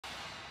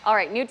All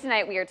right, new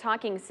tonight, we are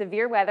talking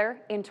severe weather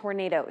and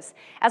tornadoes.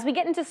 As we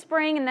get into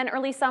spring and then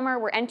early summer,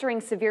 we're entering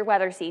severe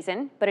weather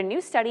season, but a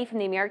new study from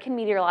the American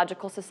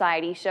Meteorological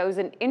Society shows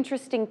an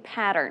interesting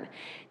pattern.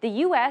 The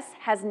U.S.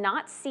 has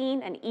not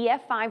seen an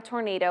EF5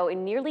 tornado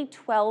in nearly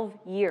 12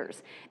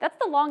 years. That's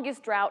the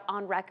longest drought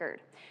on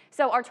record.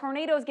 So are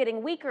tornadoes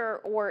getting weaker,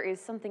 or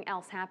is something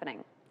else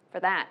happening? For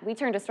that, we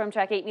turn to Storm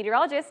Track 8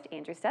 meteorologist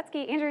Andrew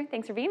Stutzky. Andrew,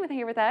 thanks for being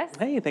here with us.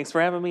 Hey, thanks for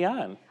having me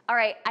on. All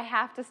right, I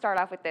have to start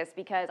off with this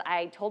because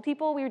I told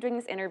people we were doing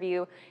this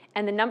interview,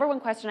 and the number one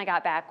question I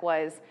got back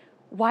was,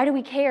 why do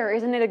we care?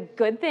 Isn't it a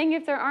good thing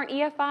if there aren't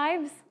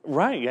EF5s?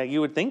 Right, yeah,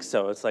 you would think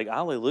so. It's like,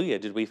 hallelujah,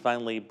 did we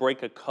finally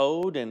break a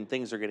code and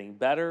things are getting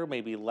better,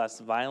 maybe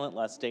less violent,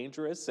 less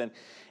dangerous? And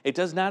it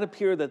does not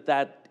appear that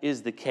that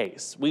is the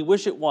case. We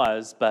wish it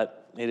was, but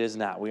it is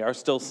not. We are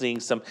still seeing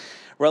some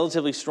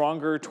relatively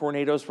stronger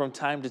tornadoes from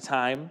time to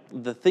time.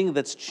 The thing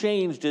that's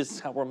changed is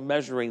how we're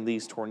measuring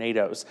these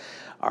tornadoes.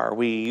 Are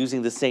we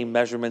using the same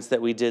measurements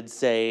that we did,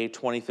 say,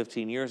 20,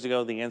 15 years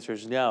ago? The answer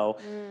is no.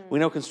 We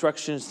know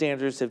construction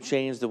standards have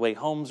changed. The way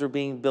homes are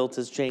being built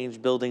has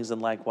changed, buildings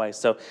and likewise.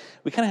 So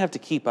we kind of have to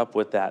keep up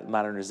with that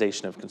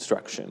modernization of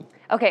construction.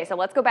 Okay, so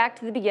let's go back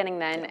to the beginning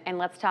then, and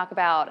let's talk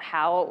about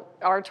how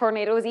are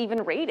tornadoes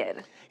even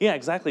rated? Yeah,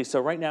 exactly.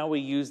 So right now we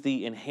use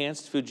the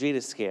Enhanced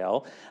Fujita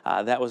scale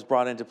that was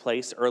brought into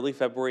place early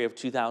February of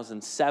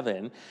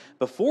 2007.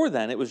 Before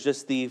then, it was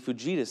just the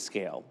Fujita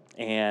scale,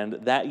 and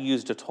that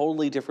used a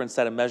totally different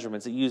set of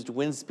measurements. It used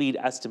wind speed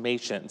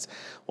estimations.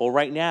 Well,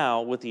 right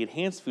now, with the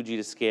Enhanced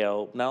Fujita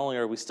scale, not only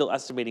are we still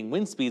estimating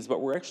wind speeds,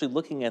 but we're actually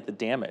looking at the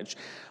damage.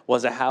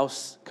 Was a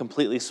house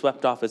completely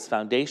swept off its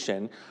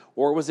foundation,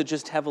 or was it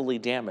just heavily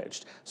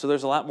damaged? So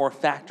there's a lot more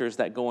factors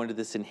that go into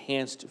this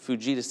Enhanced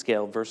Fujita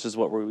scale versus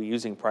what we were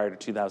using prior to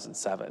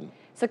 2007.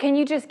 So can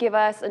you just give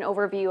us an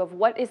overview of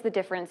what is the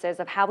differences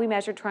of how we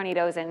measured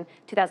tornadoes in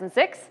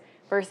 2006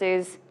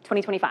 versus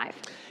 2025?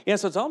 Yeah,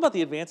 so it's all about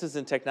the advances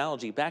in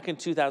technology. Back in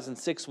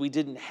 2006, we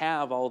didn't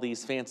have all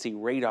these fancy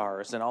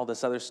radars and all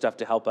this other stuff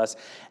to help us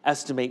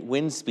estimate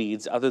wind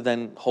speeds other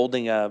than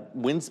holding a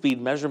wind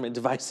speed measurement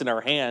device in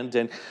our hand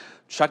and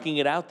chucking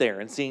it out there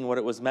and seeing what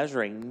it was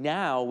measuring.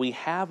 Now we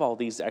have all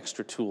these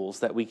extra tools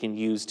that we can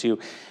use to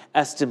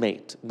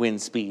estimate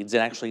wind speeds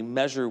and actually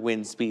measure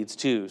wind speeds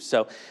too.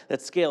 So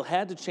that scale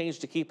had to change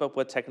to keep up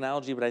with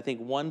technology, but I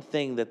think one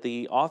thing that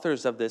the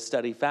authors of this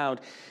study found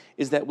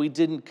is that we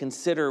didn't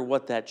consider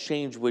what that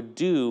change would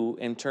do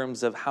in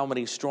terms of how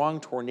many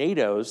strong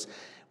tornadoes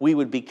we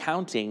would be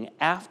counting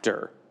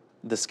after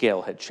the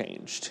scale had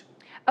changed.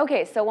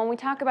 Okay, so when we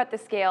talk about the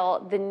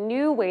scale, the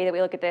new way that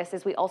we look at this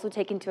is we also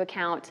take into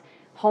account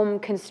home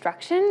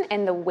construction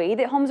and the way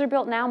that homes are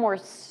built now more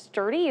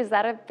sturdy. Is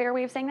that a fair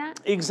way of saying that?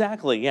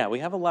 Exactly, yeah. We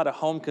have a lot of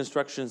home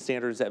construction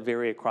standards that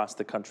vary across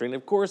the country. And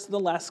of course, in the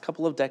last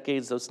couple of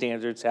decades, those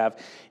standards have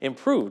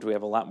improved. We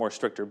have a lot more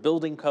stricter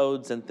building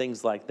codes and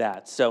things like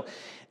that. So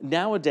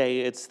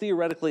nowadays, it's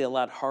theoretically a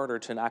lot harder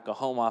to knock a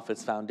home off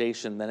its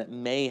foundation than it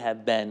may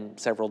have been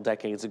several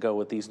decades ago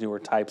with these newer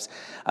types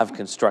of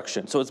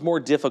construction. So it's more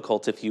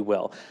difficult, if you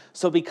will.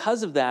 So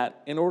because of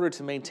that, in order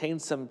to maintain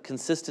some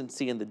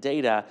consistency in the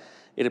data,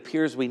 it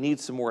appears we need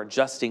some more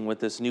adjusting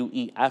with this new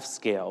EF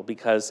scale,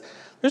 because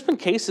there's been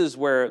cases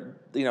where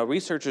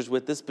researchers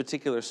with this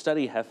particular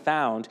study have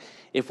found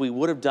if we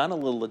would have done a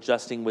little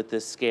adjusting with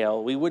this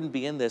scale, we wouldn't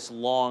be in this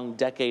long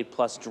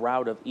decade-plus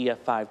drought of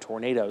EF5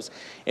 tornadoes.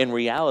 In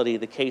reality,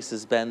 the case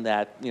has been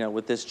that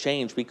with this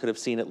change, we could have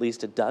seen at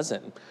least a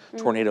dozen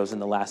tornadoes in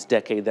the last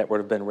decade that would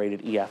have been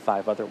rated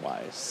EF5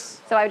 otherwise.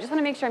 So I just want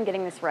to make sure I'm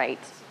getting this right.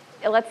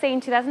 Let's say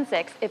in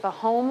 2006, if a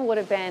home would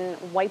have been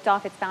wiped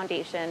off its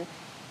foundation,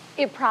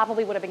 it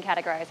probably would have been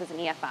categorized as an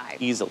EF5.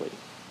 Easily.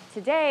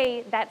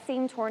 Today, that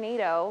same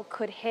tornado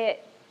could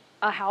hit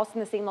a house in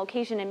the same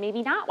location and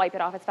maybe not wipe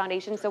it off its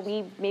foundation, so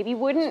we maybe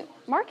wouldn't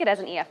mark it as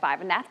an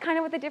EF5, and that's kind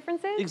of what the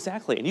difference is?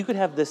 Exactly, and you could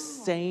have the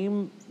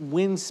same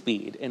wind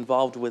speed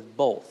involved with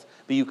both,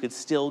 but you could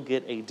still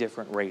get a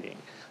different rating.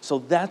 So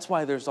that's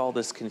why there's all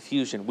this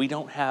confusion. We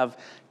don't have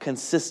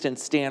consistent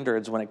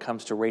standards when it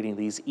comes to rating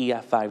these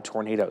EF5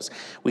 tornadoes.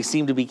 We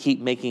seem to keep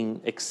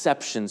making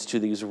exceptions to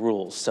these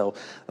rules. So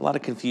a lot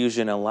of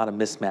confusion and a lot of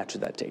mismatch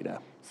of that data.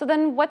 So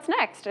then what's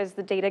next? Is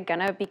the data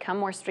gonna become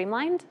more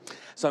streamlined?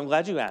 So I'm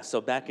glad you asked. So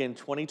back in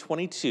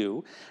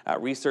 2022,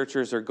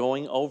 researchers are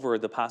going over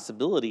the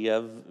possibility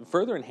of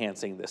further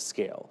enhancing this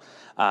scale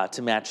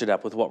to match it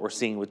up with what we're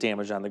seeing with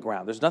damage on the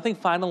ground. There's nothing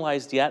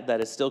finalized yet.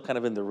 That is still kind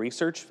of in the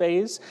research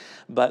phase,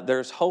 but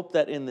there's hope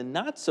that in the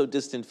not so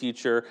distant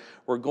future,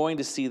 we're going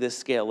to see this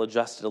scale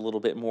adjusted a little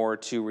bit more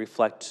to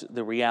reflect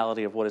the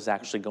reality of what is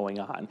actually going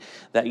on.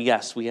 That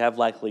yes, we have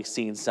likely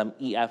seen some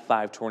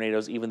EF5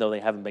 tornadoes, even though they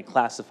haven't been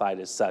classified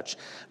as such,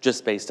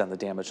 just based on the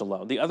damage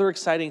alone. The other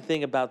exciting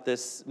thing about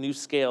this new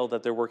scale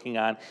that they're working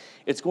on,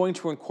 it's going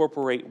to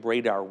incorporate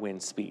radar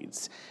wind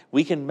speeds.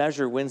 We can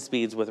measure wind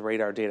speeds with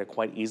radar data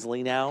quite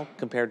easily now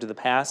compared to the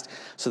past.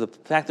 So the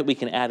fact that we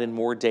can add in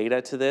more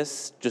data to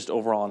this just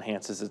overall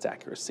enhances its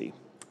accuracy.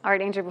 All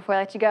right, Andrew, before I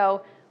let you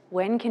go,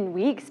 When can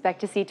we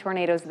expect to see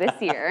tornadoes this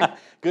year?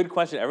 Good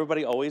question.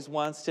 Everybody always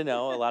wants to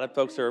know. A lot of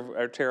folks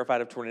are terrified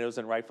of tornadoes,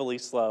 and rightfully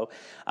so.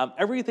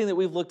 Everything that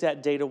we've looked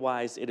at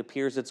data-wise, it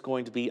appears it's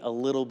going to be a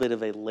little bit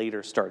of a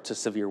later start to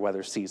severe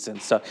weather season.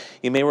 So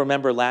you may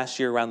remember last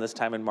year around this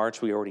time in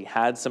March, we already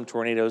had some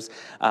tornadoes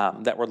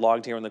that were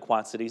logged here in the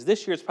Quad Cities.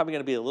 This year it's probably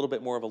going to be a little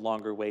bit more of a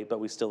longer wait, but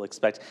we still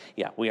expect,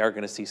 we are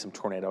going to see some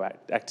tornado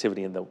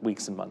activity in the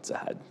weeks and months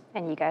ahead.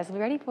 And you guys will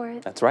be ready for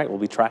it. That's right. We'll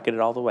be tracking it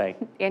all the way.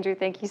 Andrew,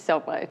 thank you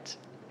so much.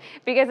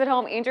 For you guys at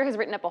home, Andrew has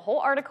written up a whole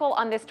article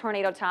on this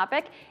tornado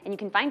topic, and you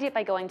can find it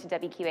by going to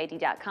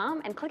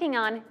WQAD.com and clicking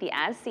on the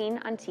As Seen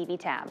on TV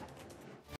tab.